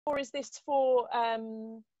or is this for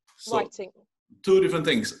So, writing? two different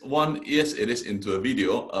things. One, yes, it is into a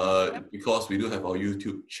video because we do have our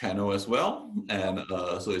YouTube channel as well. And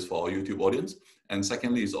so it's for our YouTube audience. And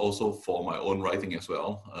secondly, it's also for my own writing as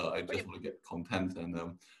well. I just want to get content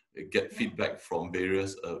and get feedback from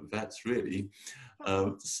various vets, really.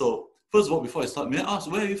 So first of all, before I start, may I ask,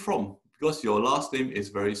 where are you from? Because your last name is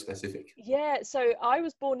very specific. Yeah, so I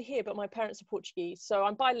was born here, but my parents are Portuguese. So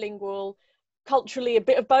I'm bilingual, culturally a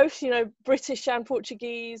bit of both, you know, British and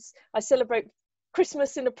Portuguese. I celebrate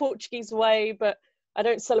Christmas in a Portuguese way, but I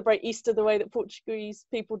don't celebrate Easter the way that Portuguese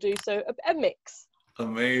people do. So a mix.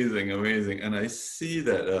 Amazing, amazing. And I see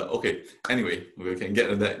that, okay, anyway, we can get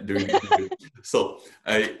to that during the interview. So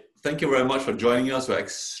I thank you very much for joining us. We're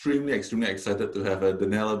extremely excited to have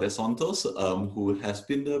Daniella Santos, who has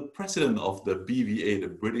been the president of the BVA, the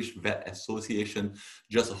British Vet Association,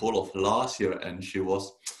 just the whole of last year. And she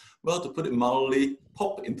was, well, to put it mildly,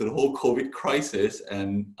 popped into the whole COVID crisis.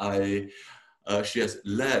 And she has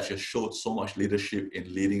showed so much leadership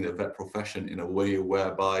in leading the vet profession in a way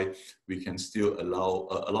whereby we can still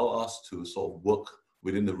allow us to sort of work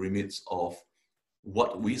within the remits of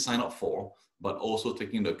what we sign up for, but also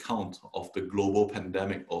taking into account of the global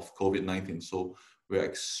pandemic of COVID-19. So we're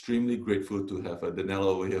extremely grateful to have Daniella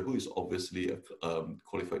over here, who is obviously a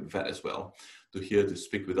qualified vet as well, to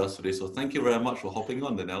speak with us today. So thank you very much for hopping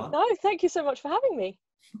on, Daniella. No, thank you so much for having me.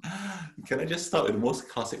 Can I just start with the most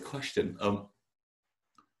classic question?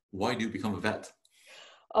 Why do you become a vet?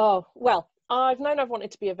 Oh, well, I've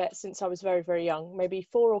wanted to be a vet since I was very, very young, maybe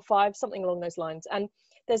 4 or 5, something along those lines. And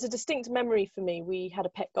there's a distinct memory for me. We had a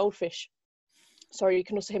pet goldfish. Sorry, you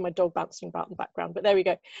can also hear my dog bouncing about in the background, but there we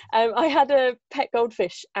go. I had a pet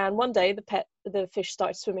goldfish, and one day the fish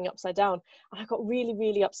started swimming upside down, and I got really,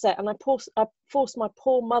 really upset. And I forced my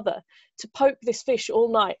poor mother to poke this fish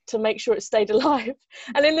all night to make sure it stayed alive.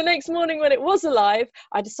 And then the next morning, when it was alive,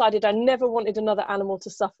 I decided I never wanted another animal to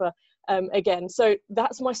suffer again. So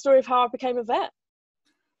that's my story of how I became a vet.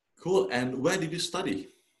 Cool. And where did you study?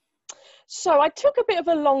 So I took a bit of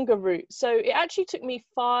a longer route. So it actually took me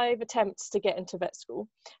 5 attempts to get into vet school.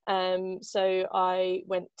 So I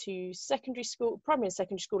went to primary and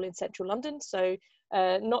secondary school in central London. So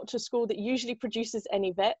not to a school that usually produces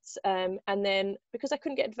any vets. And then because I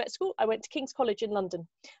couldn't get into vet school, I went to King's College in London,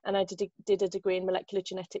 and I did a degree in molecular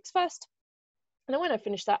genetics first. And then when I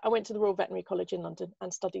finished that, I went to the Royal Veterinary College in London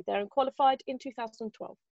and studied there and qualified in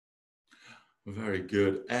 2012. Very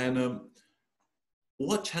good. And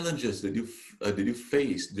what challenges did you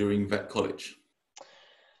face during vet college?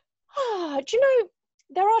 Do you know,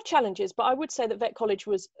 there are challenges, but I would say that vet college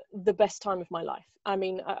was the best time of my life. I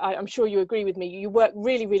mean, I'm sure you agree with me. You work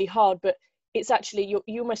really, really hard, but it's actually,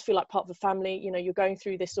 you almost feel like part of the family. You know, you're going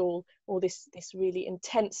through this this really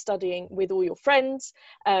intense studying with all your friends,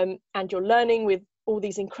 and you're learning with all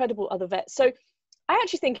these incredible other vets. So I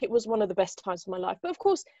actually think it was one of the best times of my life. But of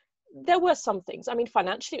course, there were some things. I mean,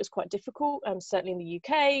 financially, it was quite difficult. Certainly in the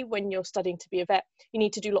UK, when you're studying to be a vet, you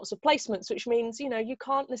need to do lots of placements, which means, you know, you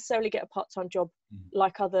can't necessarily get a part-time job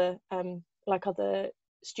like other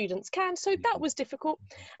students can. So that was difficult.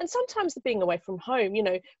 And sometimes the being away from home, you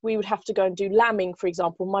know, we would have to go and do lambing, for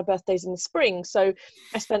example. My birthday's in the spring, so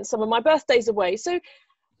I spent some of my birthdays away. So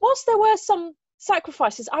whilst there were some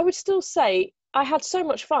sacrifices, I would still say I had so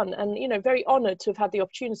much fun and, you know, very honoured to have had the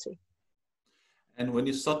opportunity. And when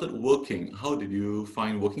you started working, how did you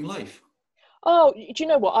find working life? Oh, do you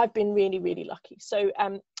know what? I've been really, really lucky. So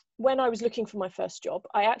when I was looking for my first job,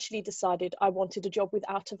 I actually decided I wanted a job with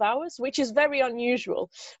out of hours, which is very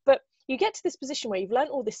unusual. But you get to this position where you've learned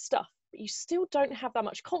all this stuff, but you still don't have that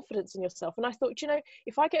much confidence in yourself. And I thought, you know,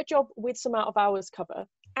 if I get a job with some out of hours cover,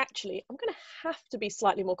 actually, I'm going to have to be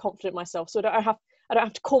slightly more confident myself. So I don't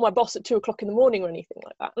have to call my boss at 2 o'clock in the morning or anything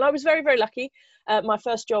like that. And I was very, very lucky. My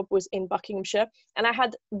first job was in Buckinghamshire, and I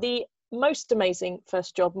had the most amazing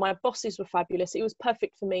first job. My bosses were fabulous. It was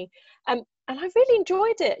perfect for me. And I really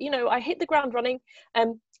enjoyed it. You know, I hit the ground running.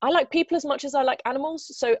 I like people as much as I like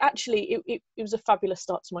animals. So actually, it was a fabulous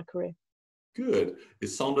start to my career. Good. It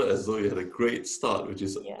sounded as though you had a great start, which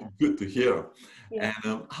is good to hear. Yeah.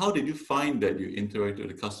 And how did you find that you interacted with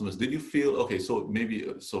the customers? Did you feel, okay, so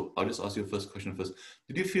I'll just ask you the first question first.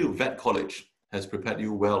 Did you feel vet college has prepared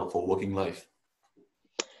you well for working life?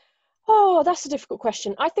 Oh, that's a difficult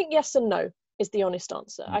question. I think yes and no is the honest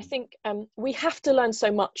answer. I think we have to learn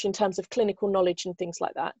so much in terms of clinical knowledge and things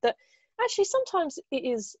like that, that actually sometimes it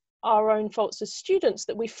is our own faults as students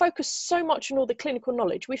that we focus so much on all the clinical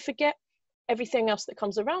knowledge, we forget everything else that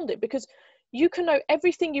comes around it, because you can know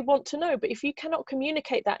everything you want to know, but if you cannot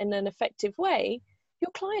communicate that in an effective way,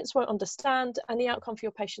 your clients won't understand and the outcome for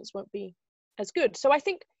your patients won't be as good. So I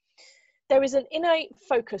think there is an innate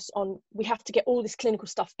focus on we have to get all this clinical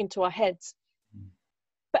stuff into our heads,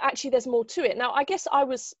 but actually there's more to it. Now, I guess I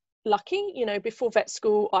was lucky, you know, before vet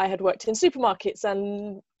school, I had worked in supermarkets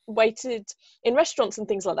and waited in restaurants and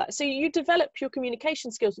things like that. So you develop your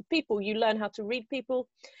communication skills with people, you learn how to read people,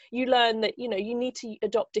 you learn that, you know, you need to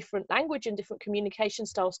adopt different language and different communication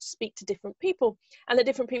styles to speak to different people, and that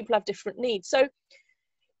different people have different needs. So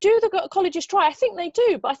do the colleges try? I think they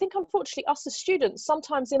do, but I think unfortunately us as students,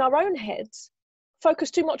 sometimes in our own heads, focus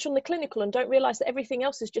too much on the clinical and don't realize that everything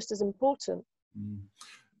else is just as important.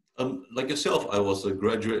 Like yourself, I was a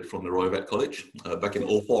graduate from the Royal Vet College back in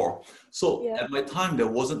 '04. So Yeah. at my time, there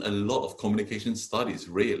wasn't a lot of communication studies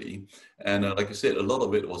really. And like you said, a lot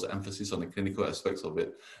of it was emphasis on the clinical aspects of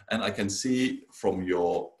it. And I can see from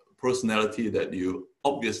your personality that you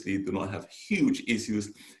obviously do not have huge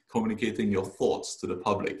issues communicating your thoughts to the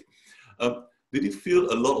public. Did you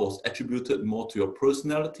feel a lot was attributed more to your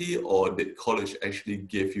personality, or did college actually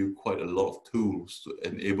give you quite a lot of tools to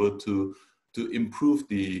enable to improve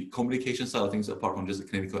the communication side of things apart from just the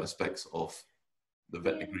clinical aspects of the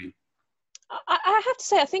vet degree? I have to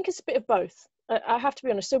say, I think it's a bit of both. I have to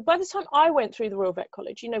be honest. So by the time I went through the Royal Vet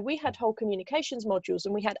College, you know, we had whole communications modules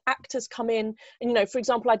and we had actors come in. And, you know, for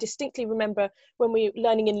example, I distinctly remember when we were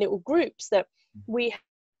learning in little groups that we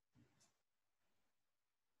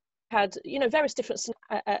had, you know, various different,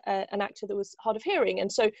 an actor that was hard of hearing.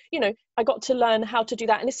 And so, you know, I got to learn how to do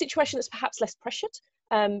that in a situation that's perhaps less pressured,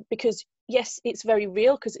 because yes, it's very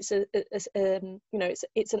real because it's you know,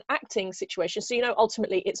 it's an acting situation. So, you know,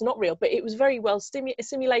 ultimately it's not real, but it was very well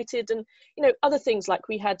simulated. And, you know, other things like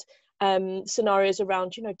we had scenarios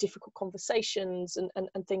around, you know, difficult conversations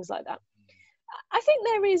and things like that. I think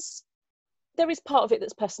there is part of it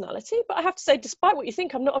that's personality, but I have to say, despite what you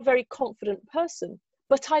think, I'm not a very confident person.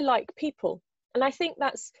 But I like people. And I think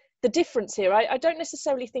that's the difference here. I don't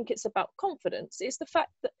necessarily think it's about confidence. It's the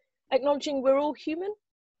fact that acknowledging we're all human.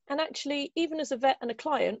 And actually, even as a vet and a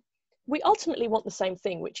client, we ultimately want the same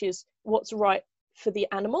thing, which is what's right for the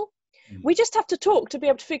animal. We just have to talk to be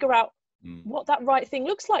able to figure out what that right thing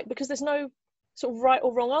looks like, because there's no sort of right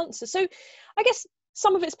or wrong answer. So I guess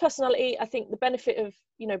some of it's personality. I think the benefit of,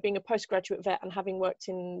 you know, being a postgraduate vet and having worked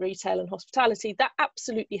in retail and hospitality, that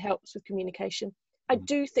absolutely helps with communication. I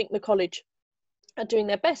do think the college are doing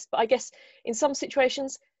their best, but I guess in some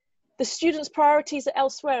situations, the students' priorities are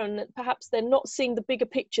elsewhere, and perhaps they're not seeing the bigger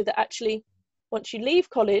picture that actually, once you leave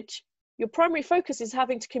college, your primary focus is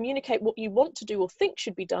having to communicate what you want to do or think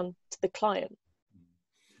should be done to the client.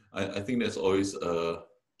 I think that's always a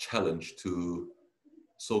challenge to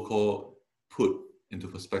so-called put into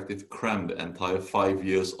perspective, cram the entire 5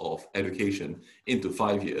 years of education into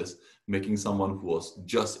 5 years, making someone who was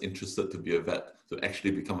just interested to be a vet to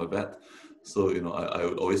actually become a vet. So, you know, I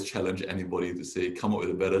would always challenge anybody to say, come up with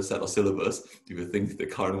a better set of syllabus if you think the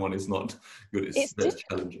current one is not good. That's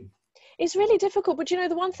challenging. It's really difficult, but you know,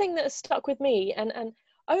 the one thing that has stuck with me, and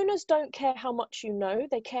owners don't care how much you know,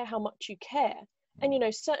 they care how much you care. And, you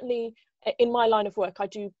know, certainly in my line of work, I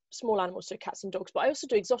do small animals, so cats and dogs, but I also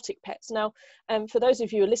do exotic pets. Now, for those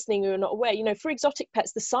of you who are listening who are not aware, you know, for exotic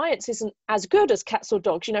pets, the science isn't as good as cats or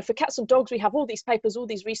dogs. You know, for cats and dogs, we have all these papers, all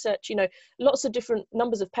these research, you know, lots of different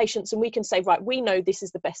numbers of patients, and we can say, right, we know this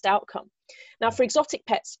is the best outcome. Now, for exotic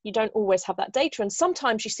pets, you don't always have that data. And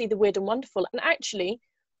sometimes you see the weird and wonderful. And actually,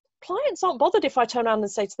 clients aren't bothered if I turn around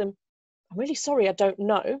and say to them, I'm really sorry, I don't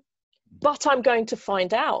know, but I'm going to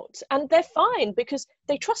find out. And they're fine because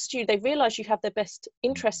they trust you. They realize you have their best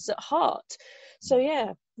interests at heart. So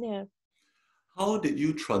yeah. How did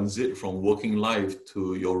you transit from working life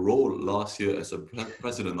to your role last year as a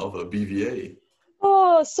president of a BVA?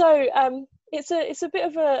 Oh, so it's a bit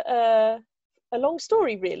of a long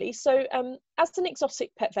story, really. So as an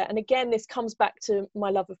exotic pet vet, and again, this comes back to my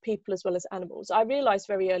love of people as well as animals, I realized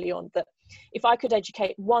very early on that if I could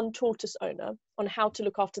educate one tortoise owner on how to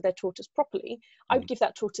look after their tortoise properly, I would give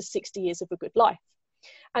that tortoise 60 years of a good life.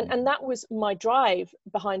 And that was my drive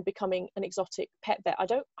behind becoming an exotic pet vet. I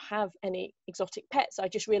don't have any exotic pets. I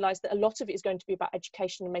just realized that a lot of it is going to be about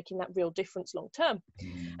education and making that real difference long term.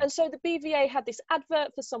 And so the BVA had this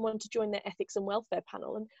advert for someone to join their ethics and welfare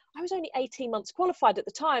panel. And I was only 18 months qualified at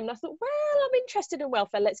the time. And I thought, well, I'm interested in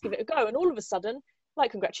welfare. Let's give it a go. And all of a sudden,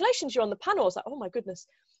 like, congratulations, you're on the panel. I was like, oh my goodness.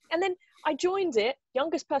 And then I joined it,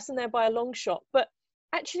 youngest person there by a long shot. But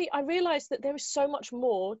actually, I realized that there is so much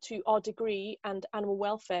more to our degree and animal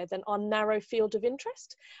welfare than our narrow field of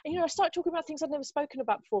interest. And, you know, I started talking about things I'd never spoken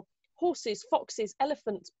about before: horses, foxes,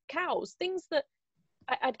 elephants, cows, things that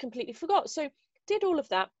I'd completely forgot. So did all of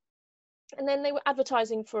that. And then they were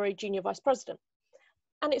advertising for a junior vice president.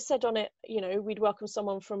 And it said on it, you know, we'd welcome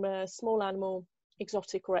someone from a small animal,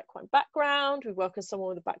 exotic or equine background. We welcome someone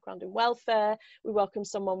with a background in welfare. We welcome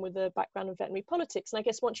someone with a background in veterinary politics. And I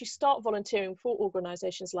guess once you start volunteering for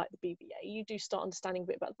organisations like the BVA, you do start understanding a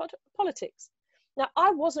bit about the politics. Now,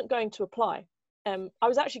 I wasn't going to apply. I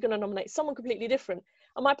was actually going to nominate someone completely different.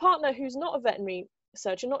 And my partner, who's not a veterinary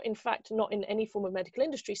surgeon, not in any form of medical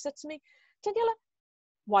industry, said to me, Daniella,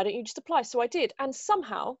 why don't you just apply? So I did. And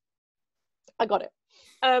somehow I got it.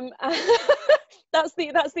 That's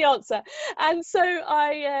the answer. And so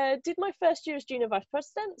I did my first year as junior vice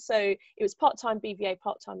president. So it was part-time BVA,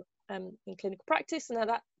 part-time in clinical practice. And at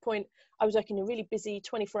that point, I was working in a really busy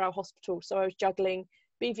 24-hour hospital. So I was juggling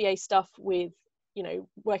BVA stuff with, you know,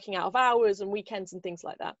 working out of hours and weekends and things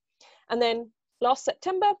like that. And then last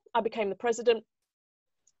September, I became the president.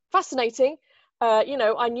 Fascinating. You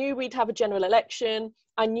know, I knew we'd have a general election.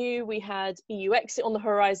 I knew we had EU exit on the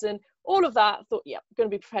horizon. All of that, I thought, yeah, I'm going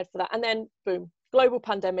to be prepared for that. And then, boom, global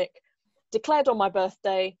pandemic, declared on my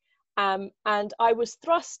birthday. And I was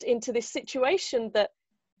thrust into this situation that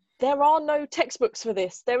there are no textbooks for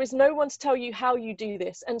this. There is no one to tell you how you do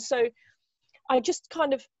this. And so I just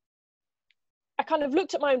kind of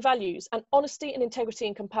looked at my own values, and honesty and integrity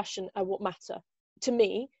and compassion are what matter to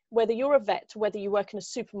me, whether you're a vet, whether you work in a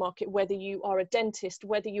supermarket, whether you are a dentist,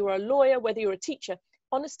 whether you're a lawyer, whether you're a teacher.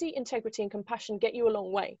 Honesty, integrity, and compassion get you a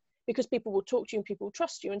long way, because people will talk to you and people will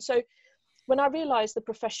trust you. And so when I realized the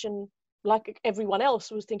profession, like everyone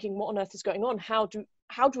else, was thinking, what on earth is going on? How do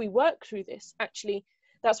we work through this? Actually,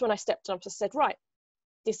 that's when I stepped up and said, right,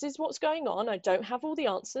 this is what's going on. I don't have all the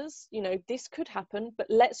answers. You know, this could happen, but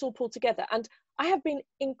let's all pull together. And I have been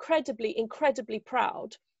incredibly, incredibly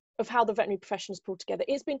proud of how the veterinary profession has pulled together.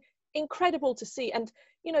 It's been incredible to see. And,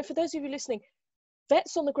 you know, for those of you listening,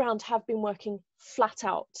 vets on the ground have been working flat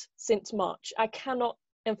out since March. I cannot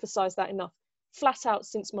emphasize that enough. Flat out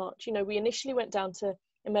since March. You know, we initially went down to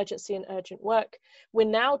emergency and urgent work. We're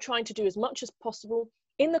now trying to do as much as possible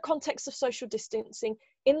in the context of social distancing,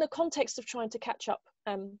 in the context of trying to catch up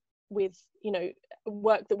with, you know,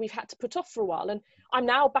 work that we've had to put off for a while. And I'm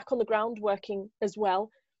now back on the ground working as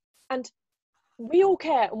well. And we all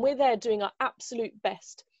care, and we're there doing our absolute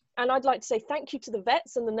best. And I'd like to say thank you to the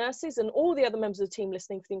vets and the nurses and all the other members of the team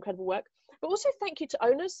listening for the incredible work, but also thank you to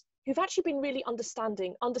owners who've actually been really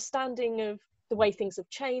understanding of the way things have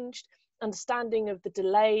changed, understanding of the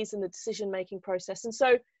delays and the decision-making process. And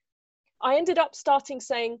so I ended up starting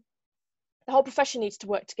saying the whole profession needs to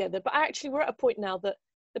work together, but actually we're at a point now that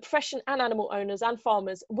the profession and animal owners and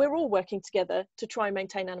farmers, we're all working together to try and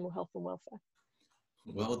maintain animal health and welfare.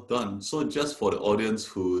 Well done. So just for the audience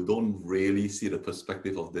who don't really see the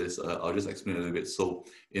perspective of this, I'll just explain a little bit. So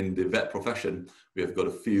in the vet profession, we have got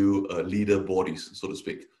a few leader bodies, so to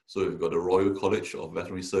speak. So we've got the Royal College of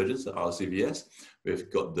Veterinary Surgeons, the RCVS. We've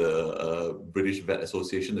got the British Vet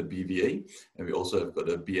Association, the BVA. And we also have got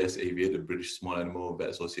the BSAVA, the British Small Animal Vet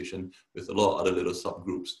Association, with a lot of other little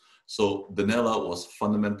subgroups. So Daniella was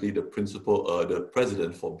fundamentally the the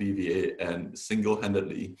president for BVA, and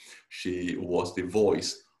single-handedly, she was the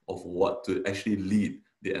voice of what to actually lead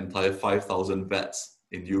the entire 5,000 vets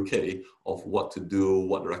in UK of what to do,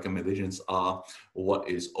 what the recommendations are, what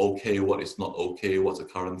is okay, what is not okay, what's the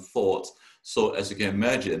current thoughts. So as you can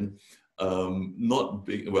imagine,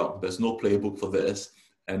 there's no playbook for this,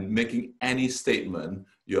 and making any statement,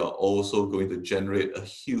 you're also going to generate a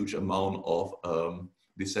huge amount of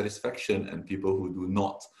dissatisfaction and people who do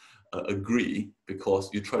not agree,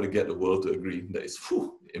 because you try to get the world to agree. That is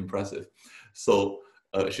impressive. So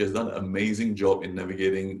she has done an amazing job in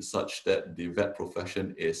navigating such that the vet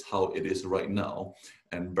profession is how it is right now,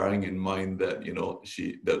 and bearing in mind that, you know,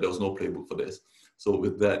 there was no playbook for this. So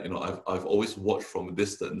with that, you know, I've always watched from a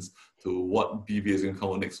distance to what BVA is going to come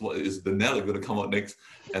out next, what is Daniella going to come out next,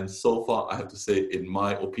 and so far I have to say, in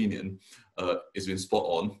my opinion, it's been spot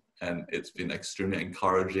on. And it's been extremely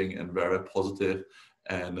encouraging and very positive.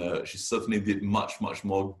 And she certainly did much, much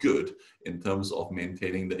more good in terms of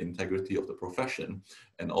maintaining the integrity of the profession,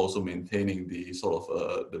 and also maintaining the sort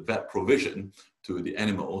of the vet provision to the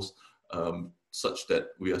animals, such that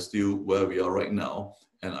we are still where we are right now.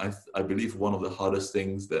 And I believe one of the hardest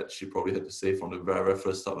things that she probably had to say from the very, very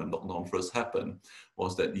first time when lockdown first happened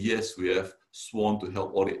was that, yes, we have sworn to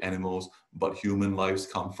help all the animals, but human lives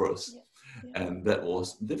come first. Yeah. Yeah. And that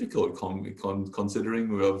was difficult considering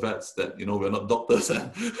we are vets, that, you know, we're not doctors, and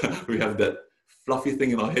we have that fluffy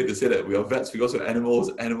thing in our head to say that we are vets because we're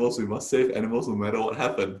animals, we must save animals no matter what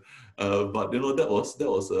happened. But, you know, that was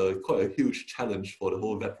quite a huge challenge for the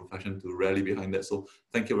whole vet profession to rally behind that. So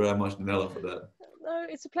thank you very much, Daniella, for that. No,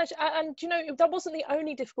 it's a pleasure. And you know, that wasn't the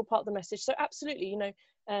only difficult part of the message. So absolutely, you know,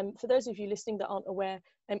 for those of you listening that aren't aware,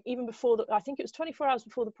 even before I think it was 24 hours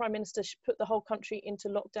before the Prime Minister put the whole country into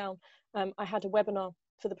lockdown, I had a webinar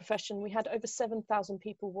for the profession. We had over 7,000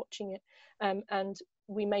 people watching it, and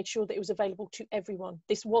we made sure that it was available to everyone.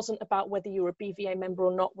 This wasn't about whether you're a BVA member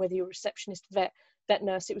or not, whether you're a receptionist, vet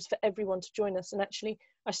nurse. It was for everyone to join us. And actually,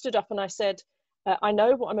 I stood up and I said, I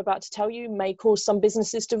know what I'm about to tell you may cause some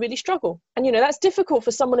businesses to really struggle. And, you know, that's difficult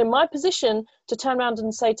for someone in my position to turn around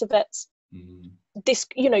and say to vets, this,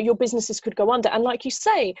 you know, your businesses could go under. And like you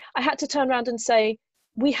say, I had to turn around and say,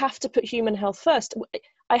 we have to put human health first.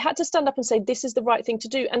 I had to stand up and say, this is the right thing to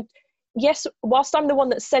do. And yes, whilst I'm the one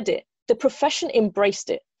that said it, the profession embraced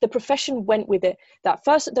it. The profession went with it.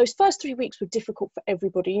 Those first 3 weeks were difficult for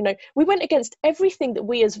everybody. You know, we went against everything that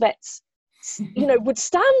we as vets, you know, would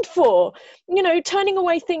stand for, you know, turning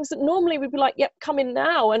away things that normally we'd be like, yep, come in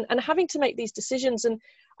now, and having to make these decisions. And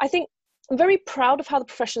I think I'm very proud of how the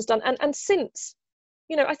profession's done. And since,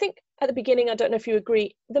 you know, I think at the beginning, I don't know if you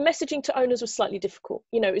agree, the messaging to owners was slightly difficult.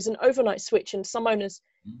 You know, it was an overnight switch, and some owners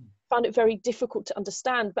found it very difficult to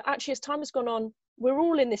understand. But actually, as time has gone on, we're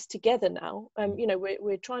all in this together now. You know,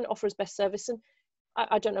 we're trying to offer as best service. And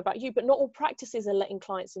I don't know about you, but not all practices are letting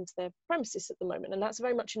clients into their premises at the moment. And that's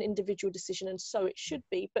very much an individual decision, and so it should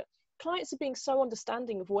be. But clients are being so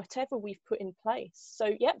understanding of whatever we've put in place.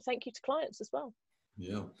 So, yeah, thank you to clients as well.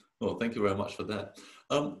 Yeah, well, thank you very much for that.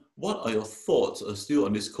 What are your thoughts still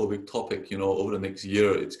on this COVID topic? You know, over the next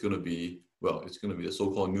year, it's going to be, well, it's going to be the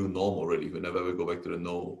so-called new normal, really. Whenever we go back to the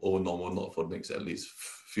old normal, not for the next at least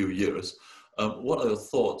few years. What are your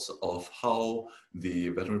thoughts of how the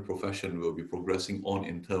veterinary profession will be progressing on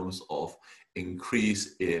in terms of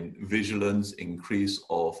increase in vigilance, increase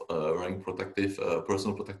of wearing protective,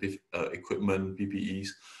 personal protective equipment, PPEs,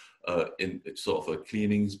 in sort of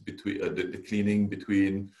cleanings between the cleaning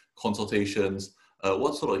between consultations?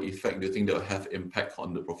 What sort of effect do you think that will have impact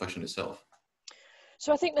on the profession itself?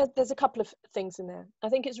 So I think that there's a couple of things in there. I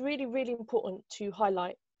think it's really, really important to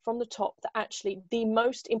highlight from the top that actually the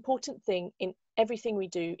most important thing in everything we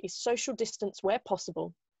do is social distance where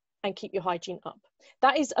possible and keep your hygiene up.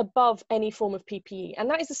 That is above any form of PPE. And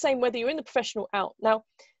that is the same whether you're in the profession or out. Now,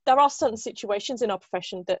 there are certain situations in our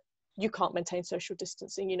profession that you can't maintain social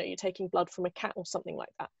distancing. You know, you're taking blood from a cat or something like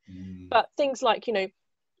that. But things like, you know,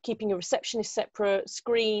 keeping a receptionist separate,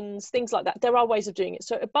 screens, things like that, there are ways of doing it.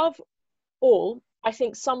 So above all, I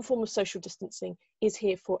think some form of social distancing is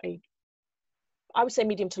here for I would say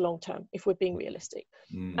medium to long term, if we're being realistic.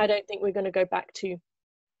 I don't think we're going to go back to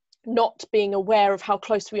not being aware of how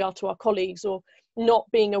close we are to our colleagues, or not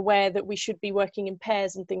being aware that we should be working in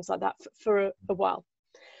pairs and things like that for a while.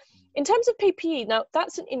 In terms of PPE, now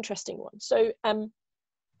that's an interesting one. So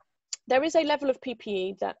there is a level of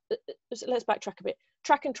PPE that, let's backtrack a bit.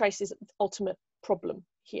 Track and trace is the ultimate problem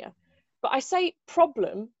here. But I say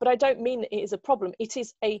problem, but I don't mean that it is a problem. It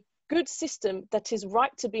is a good system that is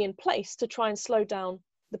right to be in place to try and slow down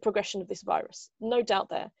the progression of this virus. No doubt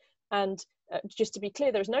there. And just to be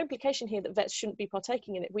clear, there is no implication here that vets shouldn't be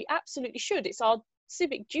partaking in it. We absolutely should. It's our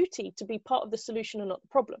civic duty to be part of the solution and not the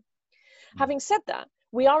problem. Having said that,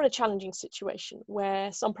 we are in a challenging situation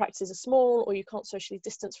where some practices are small, or you can't socially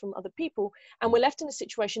distance from other people. And we're left in a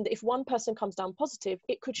situation that if one person comes down positive,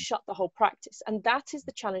 it could shut the whole practice. And that is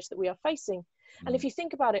the challenge that we are facing. And if you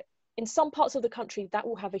think about it, in some parts of the country, that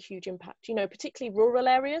will have a huge impact, you know, particularly rural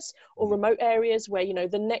areas or remote areas where, you know,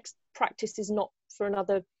 the next practice is not for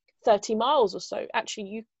another 30 miles or so. Actually,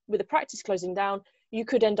 you, with a practice closing down, you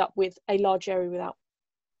could end up with a large area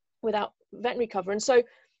without veterinary cover. And so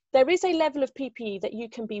there is a level of PPE that you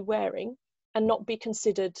can be wearing and not be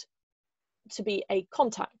considered to be a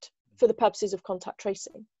contact for the purposes of contact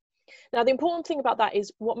tracing. Now, the important thing about that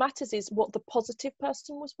is what matters is what the positive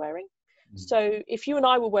person was wearing. So if you and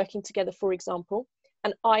I were working together, for example,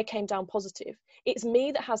 and I came down positive, it's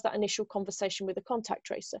me that has that initial conversation with the contact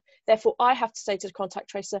tracer. Therefore, I have to say to the contact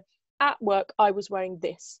tracer, at work, I was wearing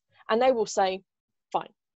this. And they will say, fine,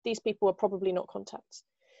 these people are probably not contacts.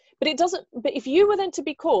 But if you were then to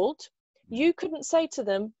be called, you couldn't say to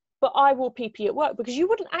them, but I wore PPE at work, because you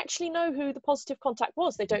wouldn't actually know who the positive contact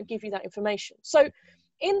was. They don't give you that information. So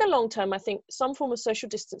in the long term, I think some form of social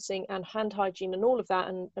distancing and hand hygiene and all of that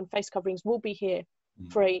and face coverings will be here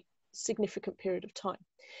for a significant period of time.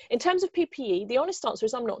 In terms of PPE, the honest answer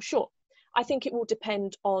is I'm not sure. I think it will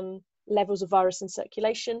depend on levels of virus in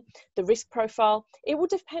circulation, the risk profile. It will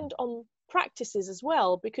depend on practices as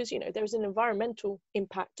well, because, you know, there's an environmental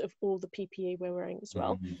impact of all the PPE we're wearing as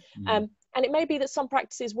well. And it may be that some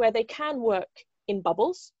practices where they can work in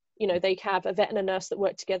bubbles, you know, they have a vet and a nurse that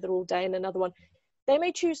work together all day and another one, they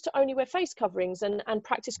may choose to only wear face coverings and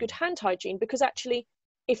practice good hand hygiene, because actually,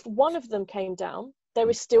 if one of them came down, there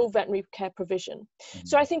is still veterinary care provision.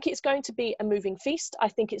 So I think it's going to be a moving feast. I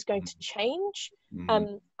think it's going to change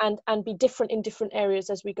and be different in different areas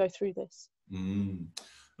as we go through this.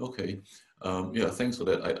 Okay. Yeah, thanks for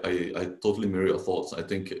that. I totally mirror your thoughts. I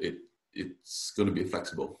think it's going to be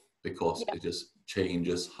flexible, because it just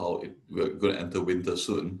changes how we're going to enter winter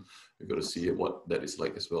soon. We've got to see what that is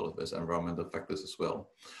like, as well as there's environmental factors as well.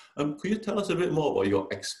 Could you tell us a bit more about your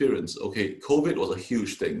experience? Okay, COVID was a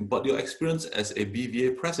huge thing, but your experience as a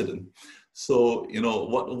BVA president. So, you know,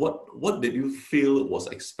 what did you feel was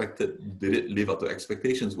expected? Did it live up to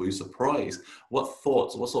expectations? Were you surprised? What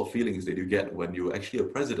thoughts, what sort of feelings did you get when you were actually a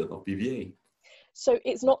president of BVA? So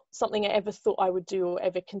it's not something I ever thought I would do or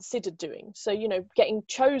ever considered doing. So, you know, getting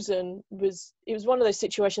chosen was one of those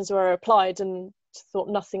situations where I applied and thought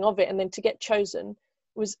nothing of it. And then to get chosen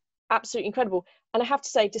was absolutely incredible. And I have to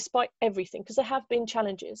say, despite everything, because there have been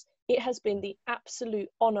challenges, it has been the absolute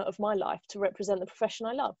honour of my life to represent the profession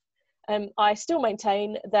I love. I still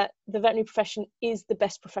maintain that the veterinary profession is the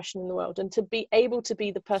best profession in the world. And to be able to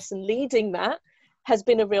be the person leading that has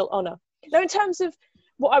been a real honour. Now, in terms of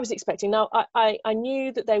what I was expecting, now I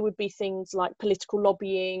knew that there would be things like political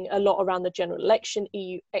lobbying, a lot around the general election,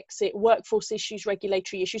 EU exit, workforce issues,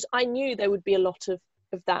 regulatory issues. I knew there would be a lot of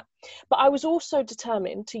that. But I was also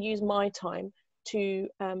determined to use my time to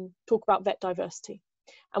talk about vet diversity.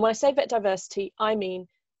 And when I say vet diversity, I mean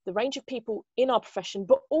the range of people in our profession,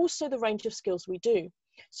 but also the range of skills we do.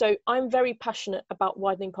 So I'm very passionate about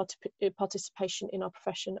widening participation in our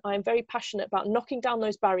profession. I'm very passionate about knocking down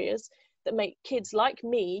those barriers that make kids like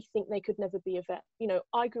me think they could never be a vet. You know,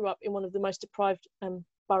 I grew up in one of the most deprived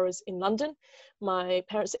boroughs in London. My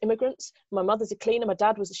parents are immigrants. My mother's a cleaner. My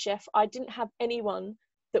dad was a chef. I didn't have anyone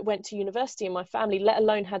that went to university in my family, let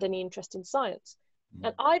alone had any interest in science.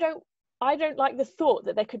 And I don't like the thought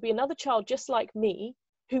that there could be another child just like me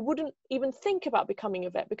who wouldn't even think about becoming a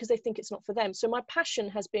vet because they think it's not for them. So my passion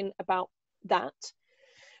has been about that,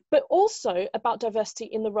 but also about diversity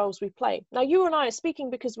in the roles we play. Now, you and I are speaking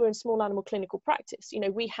because we're in small animal clinical practice. You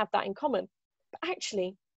know, we have that in common. But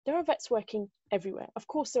actually, there are vets working everywhere. Of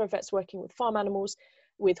course, there are vets working with farm animals,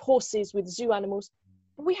 with horses, with zoo animals.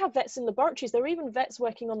 We have vets in laboratories. There are even vets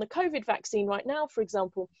working on the COVID vaccine right now, for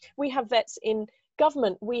example. We have vets in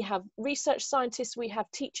government. We have research scientists. We have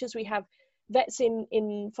teachers. We have vets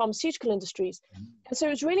in pharmaceutical industries. And so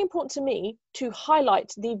it's really important to me to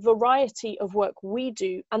highlight the variety of work we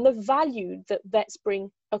do and the value that vets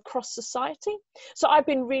bring across society. So I've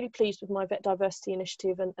been really pleased with my vet diversity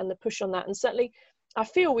initiative and the push on that. And certainly I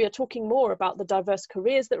feel we are talking more about the diverse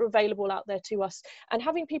careers that are available out there to us and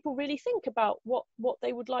having people really think about what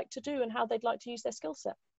they would like to do and how they'd like to use their skill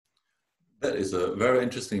set. That is very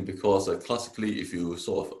interesting, because classically, if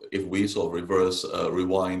we sort of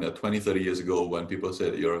rewind 20, 30 years ago, when people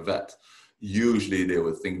said you're a vet, usually they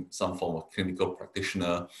would think some form of clinical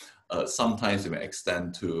practitioner. Sometimes it may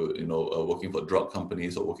extend to, you know, working for drug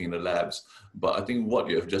companies or working in the labs. But I think what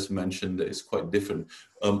you have just mentioned is quite different.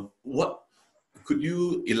 Could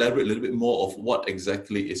you elaborate a little bit more of what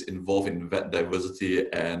exactly is involved in vet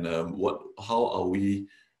diversity, and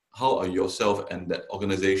how are yourself and that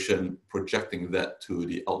organization projecting that to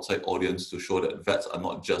the outside audience to show that vets are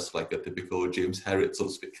not just like a typical James Herriot, so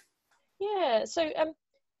to speak? Yeah, so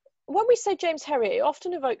when we say James Herriot, it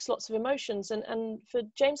often evokes lots of emotions. And for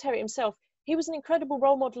James Herriot himself, he was an incredible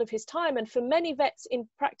role model of his time. And for many vets in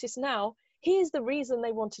practice now, he is the reason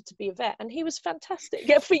they wanted to be a vet. And he was fantastic.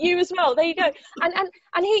 Yeah, for you as well. There you go.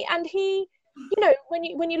 And he you know,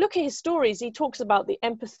 when you look at his stories, he talks about the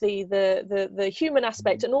empathy, the human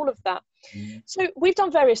aspect and all of that. So we've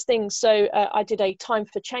done various things. So I did a time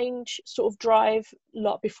for change sort of drive a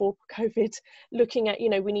lot before COVID, looking at, you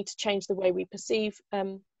know, we need to change the way we perceive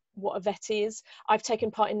what a vet is. I've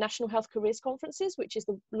taken part in National Health Careers Conferences, which is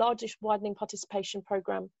the largest widening participation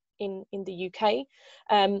programme in the UK.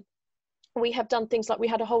 We have done things like, we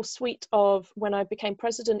had a whole suite of, when I became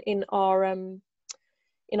president, in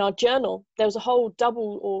our journal, there was a whole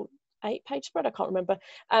double or 8-page spread, I can't remember,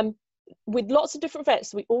 with lots of different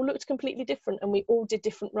vets. We all looked completely different and we all did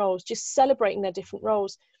different roles, just celebrating their different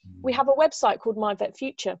roles. We have a website called My Vet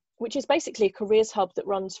Future, which is basically a careers hub that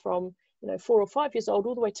runs from, you know, 4 or 5 years old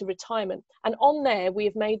all the way to retirement. And on there, we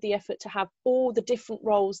have made the effort to have all the different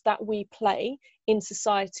roles that we play in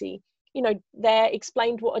society, you know, there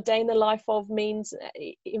explained what a day in the life of means,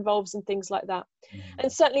 involves, and things like that.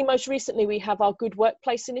 And certainly most recently, we have our Good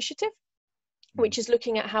Workplace initiative, which is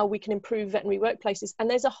looking at how we can improve veterinary workplaces. And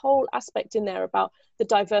there's a whole aspect in there about the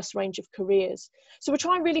diverse range of careers. So we're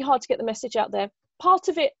trying really hard to get the message out there. Part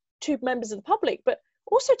of it to members of the public, but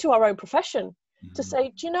also to our own profession, to say,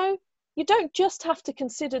 do you know, you don't just have to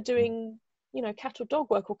consider doing, you know, cat or dog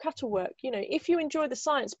work or cattle work. You know, if you enjoy the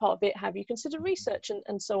science part of it, have you considered research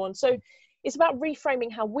and so on? So it's about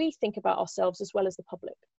reframing how we think about ourselves as well as the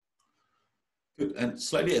public. Good. And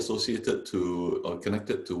slightly associated to or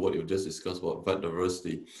connected to what you just discussed about vet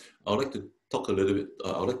diversity, I would like to talk a little bit,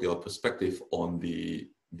 I would like your perspective on the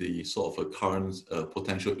sort of current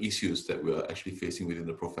potential issues that we're actually facing within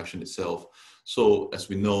the profession itself. So as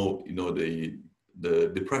we know, you know, the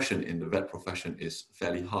depression in the vet profession is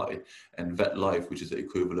fairly high, and vet life, which is the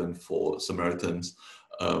equivalent for Samaritans,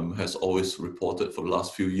 has always reported for the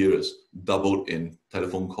last few years doubled in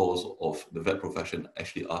telephone calls of the vet profession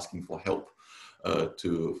actually asking for help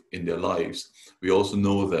in their lives. We also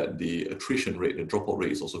know that the attrition rate, the dropout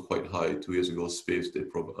rate is also quite high. 2 years ago, Space, they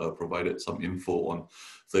provided some info on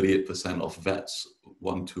 38% of vets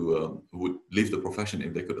would leave the profession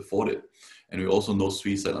if they could afford it. And we also know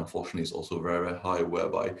suicide, unfortunately, is also very, very high,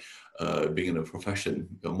 whereby being in a profession,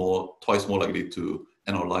 you're twice more likely to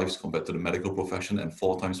end our lives compared to the medical profession, and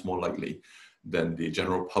 4 times more likely than the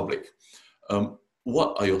general public.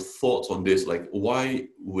 What are your thoughts on this? Like, why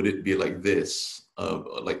would it be like this?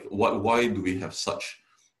 Why do we have such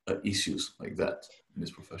issues like that in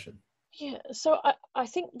this profession? Yeah, so I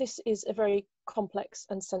think this is a very complex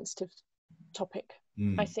and sensitive topic.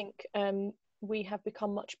 I think we have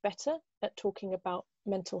become much better at talking about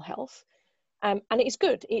mental health. And it is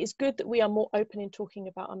good. It is good that we are more open in talking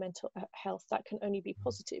about our mental health. That can only be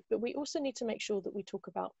positive. But we also need to make sure that we talk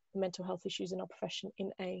about mental health issues in our profession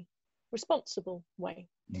in a responsible way.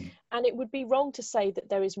 And it would be wrong to say that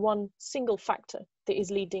there is one single factor that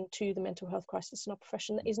is leading to the mental health crisis in our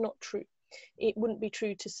profession. That is not true. It wouldn't be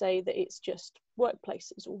true to say that it's just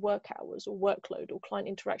workplaces or work hours or workload or client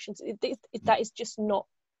interactions. That is just not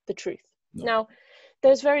the truth. No. Now,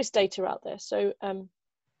 there's various data out there. So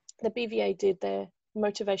the BVA did their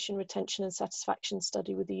motivation, retention and satisfaction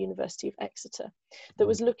study with the University of Exeter that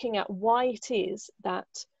was looking at why it is that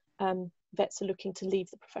vets are looking to leave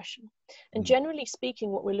the profession. And generally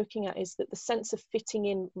speaking, what we're looking at is that the sense of fitting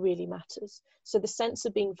in really matters. So the sense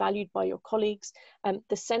of being valued by your colleagues,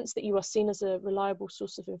 the sense that you are seen as a reliable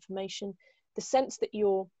source of information, the sense that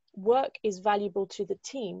your work is valuable to the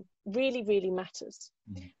team really, really matters.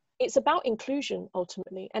 It's about inclusion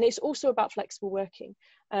ultimately, and it's also about flexible working.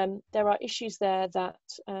 There are issues there that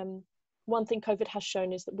one thing COVID has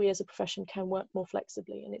shown is that we as a profession can work more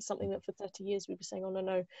flexibly, and it's something that for 30 years we've been saying, oh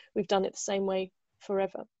no, we've done it the same way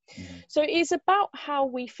forever. So it's about how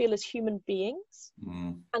we feel as human beings.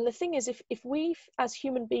 And the thing is, if we as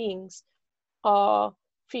human beings are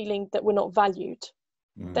feeling that we're not valued,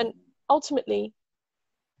 then ultimately,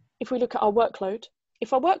 if we look at our workload,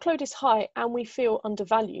 if our workload is high and we feel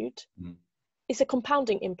undervalued, it's a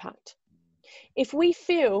compounding impact. If we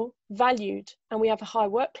feel valued and we have a high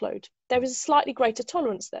workload, there is a slightly greater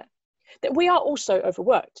tolerance there. That we are also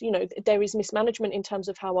overworked. You know, there is mismanagement in terms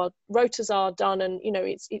of how our rotas are done, and you know,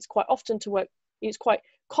 it's quite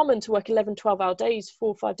common to work 11, 12-hour days, 4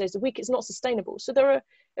 or 5 days a week. It's not sustainable. So there are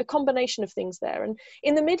a combination of things there. And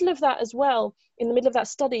in the middle of that as well, in the middle of that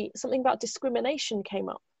study, something about discrimination came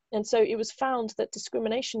up. And so it was found that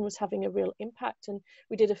discrimination was having a real impact. And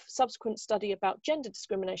we did a subsequent study about gender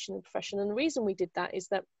discrimination in the profession. And the reason we did that is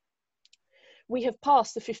that we have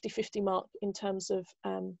passed the 50-50 mark in terms of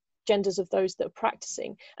genders of those that are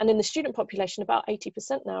practicing. And in the student population, about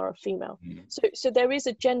 80% now are female. So there is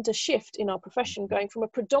a gender shift in our profession, going from a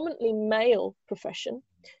predominantly male profession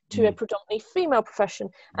to a predominantly female profession.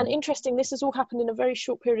 And interesting, this has all happened in a very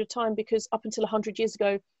short period of time, because up until 100 years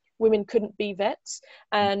ago, women couldn't be vets.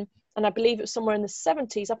 And I believe it was somewhere in the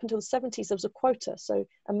 70s, up until the 70s, there was a quota, so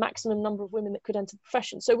a maximum number of women that could enter the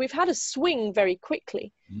profession. So we've had a swing very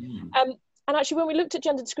quickly. And actually, when we looked at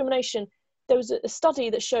gender discrimination, there was a study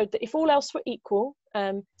that showed that if all else were equal,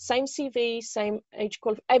 same CV, same age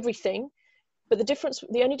qualification, everything, but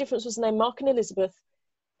the only difference was the name Mark and Elizabeth.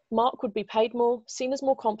 Mark would be paid more, seen as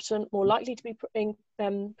more competent, more likely to be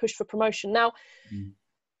pushed for promotion. Now,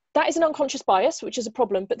 that is an unconscious bias, which is a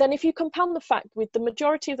problem. But then if you compound the fact with the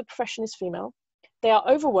majority of the profession is female, they are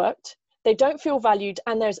overworked, they don't feel valued,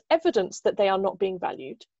 and there's evidence that they are not being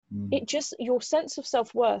valued, your sense of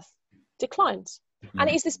self-worth declines. And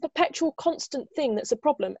it is this perpetual constant thing that's a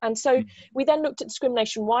problem. And so we then looked at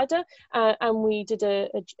discrimination wider, and we did a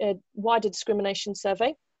wider discrimination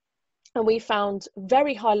survey. And we found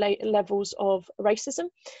very high levels of racism.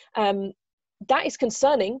 That is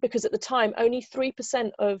concerning, because at the time, only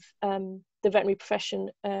 3% of the veterinary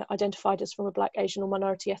profession identified as from a Black, Asian or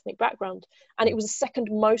minority ethnic background. And it was the second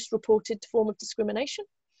most reported form of discrimination.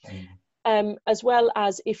 as well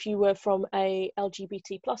as if you were from a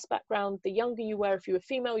LGBT plus background. The younger you were, if you were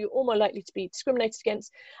female, you're all more likely to be discriminated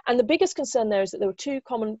against. And the biggest concern there is that there were two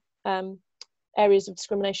common areas of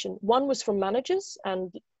discrimination. One was from managers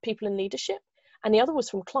and people in leadership, and the other was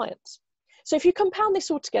from clients. So if you compound this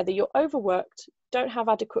all together, you're overworked, don't have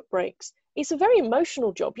adequate breaks. It's a very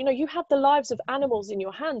emotional job. You know, you have the lives of animals in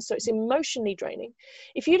your hands, so it's emotionally draining.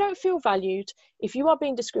 If you don't feel valued, if you are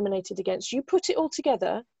being discriminated against, you put it all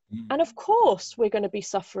together, and of course we're going to be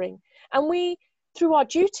suffering. And we, through our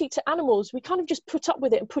duty to animals, we kind of just put up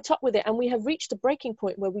with it and put up with it, and we have reached a breaking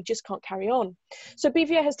point where we just can't carry on. So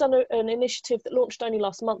BVA has done an initiative that launched only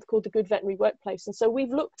last month called the Good Veterinary Workplace, and so we've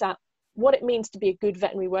looked at what it means to be a good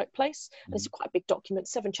veterinary workplace. And it's quite a big document,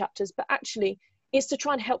 7 chapters, but actually it's to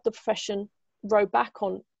try and help the profession row back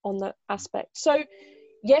on that aspect. So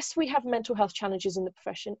yes, we have mental health challenges in the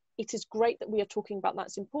profession. It is great that we are talking about that.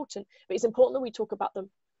 It's important, but it's important that we talk about them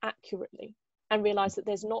accurately and realize that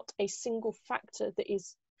there's not a single factor that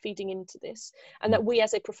is feeding into this, and that we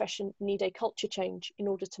as a profession need a culture change in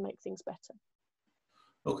order to make things better.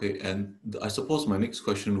 Okay, and I suppose my next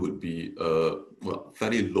question would be, well,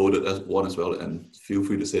 fairly loaded as one as well, and feel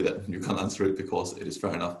free to say that you can't answer it because it is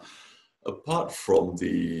fair enough. Apart from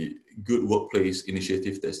the Good Workplace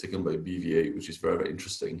initiative that's taken by BVA, which is very, very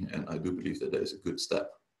interesting, and I do believe that is a good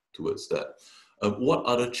step towards that. What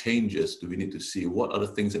other changes do we need to see? What other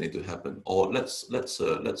things that need to happen? Or let's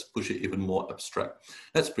push it even more abstract.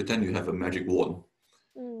 Let's pretend you have a magic wand,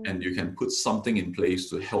 and you can put something in place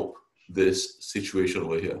to help this situation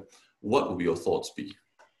over here. What would your thoughts be?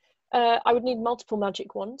 I would need multiple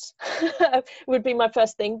magic wands would be my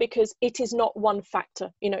first thing, because it is not one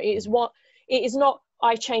factor. You know, it is not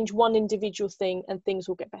I change one individual thing and things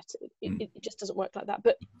will get better. It just doesn't work like that.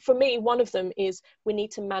 But for me, one of them is we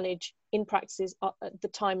need to manage in practices the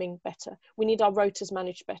timing better. We need our rotas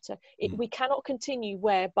managed better. We cannot continue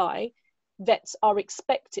whereby vets are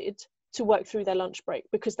expected to work through their lunch break,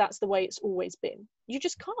 because that's the way it's always been. You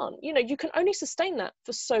just can't, you know, you can only sustain that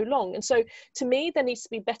for so long. And so to me, there needs to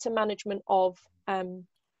be better management of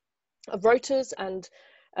rotas and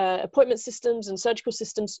appointment systems and surgical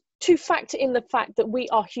systems to factor in the fact that we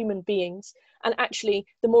are human beings, and actually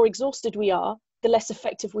the more exhausted we are, the less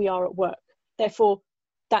effective we are at work. Therefore,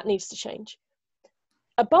 that needs to change.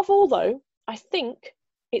 Above all though, I think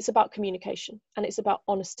it's about communication and it's about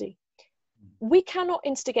honesty. We cannot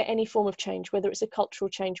instigate any form of change, whether it's a cultural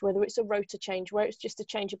change, whether it's a rota change, where it's just a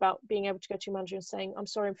change about being able to go to a manager and saying, I'm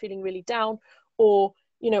sorry, I'm feeling really down, or,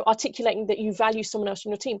 you know, articulating that you value someone else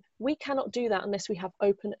in your team. We cannot do that unless we have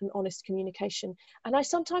open and honest communication. And I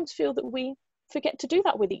sometimes feel that we forget to do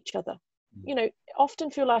that with each other. You know, often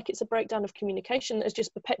feel like it's a breakdown of communication that has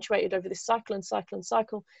just perpetuated over this cycle and cycle and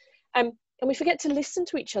cycle. And we forget to listen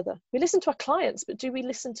to each other. We listen to our clients, but do we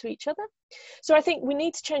listen to each other? So I think we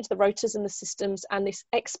need to change the rotas and the systems and this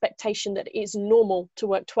expectation that it is normal to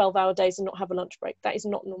work 12-hour days and not have a lunch break. That is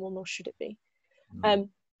not normal, nor should it be.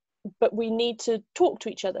 But we need to talk to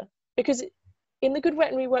each other, because in the Good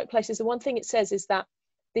Veterinary Workplaces, the one thing it says is that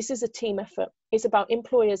this is a team effort. It's about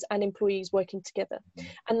employers and employees working together,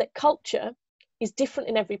 and that culture is different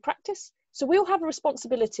in every practice. So we all have a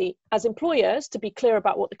responsibility as employers to be clear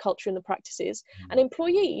about what the culture in the practice is, and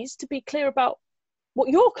employees to be clear about what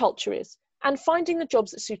your culture is, and finding the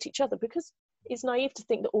jobs that suit each other, because it's naive to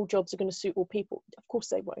think that all jobs are going to suit all people. Of course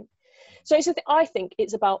they won't. So I think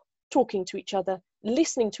it's about talking to each other,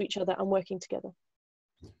 listening to each other, and working together.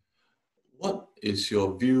 What is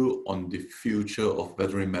your view on the future of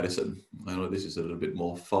veterinary medicine? I know this is a little bit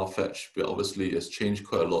more far-fetched, but obviously it's changed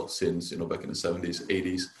quite a lot since, you know, back in the 70s,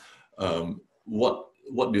 80s.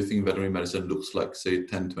 What do you think veterinary medicine looks like, say,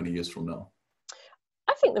 10, 20 years from now?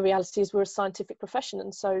 I think the reality is we're a scientific profession,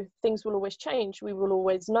 and so things will always change. We will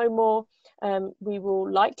always know more. We will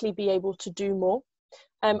likely be able to do more.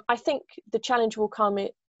 I think the challenge will come,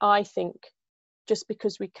 I think, just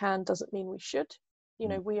because we can doesn't mean we should. You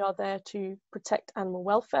know, we are there to protect animal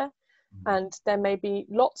welfare, and there may be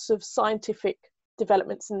lots of scientific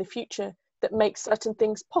developments in the future that make certain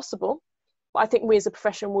things possible. But I think we as a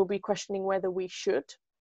profession will be questioning whether we should,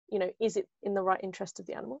 you know, is it in the right interest of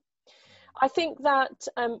the animal? I think that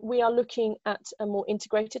we are looking at a more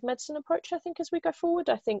integrated medicine approach, I think, as we go forward.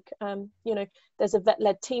 I think, you know, there's a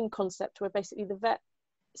vet-led team concept where basically the vet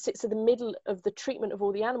sits in the middle of the treatment of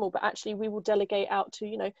all the animal, but actually we will delegate out to,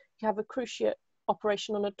 you know, you have a cruciate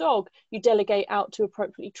operation on a dog, you delegate out to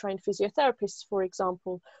appropriately trained physiotherapists, for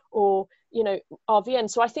example, or, you know, RVN.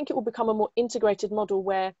 So I think it will become a more integrated model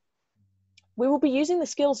where we will be using the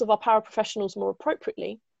skills of our paraprofessionals more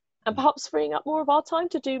appropriately, and perhaps freeing up more of our time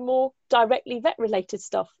to do more directly vet-related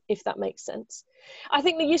stuff, if that makes sense. I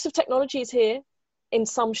think the use of technology is here in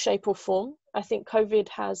some shape or form. I think COVID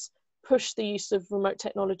has pushed the use of remote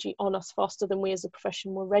technology on us faster than we as a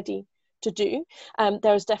profession were ready to do.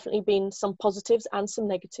 There has definitely been some positives and some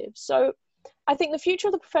negatives. So I think the future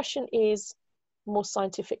of the profession is more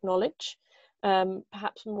scientific knowledge,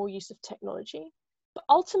 perhaps more use of technology, but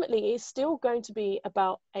ultimately it's still going to be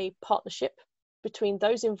about a partnership between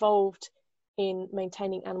those involved in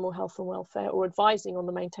maintaining animal health and welfare, or advising on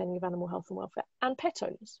the maintaining of animal health and welfare, and pet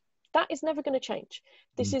owners. That is never going to change.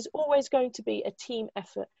 This is always going to be a team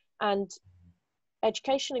effort, and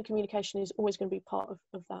education and communication is always going to be part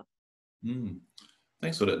of that.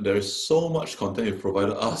 Thanks for that. There is so much content you've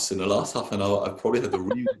provided us in the last half an hour. I probably had to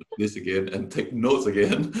read this again and take notes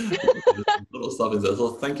again. There's a lot of stuff in there. So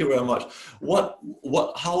thank you very much.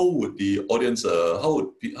 How would the audience, how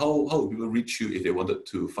would people reach you if they wanted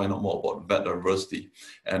to find out more about Vet Diversity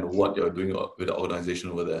and what you're doing with the organization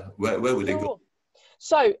over there? Where would they go?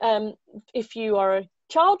 So if you are a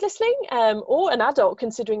child listening, or an adult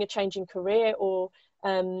considering a change in career, or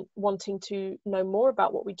wanting to know more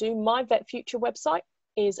about what we do, My Vet Future website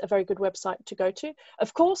is a very good website to go to.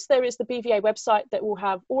 Of course, there is the BVA website that will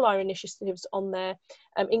have all our initiatives on there,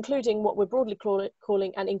 including what we're broadly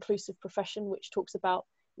calling an inclusive profession, which talks about,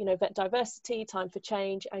 you know, vet diversity, time for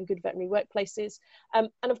change, and good veterinary workplaces. And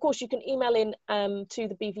of course, you can email in to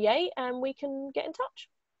the BVA and we can get in touch.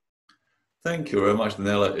 Thank you very much,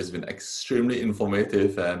 Daniella. It's been extremely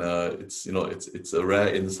informative, and it's a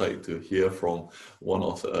rare insight to hear from one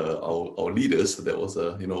of our leaders that was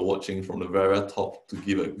watching from the very top to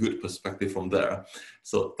give a good perspective from there.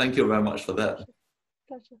 So thank you very much for that.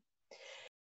 Pleasure.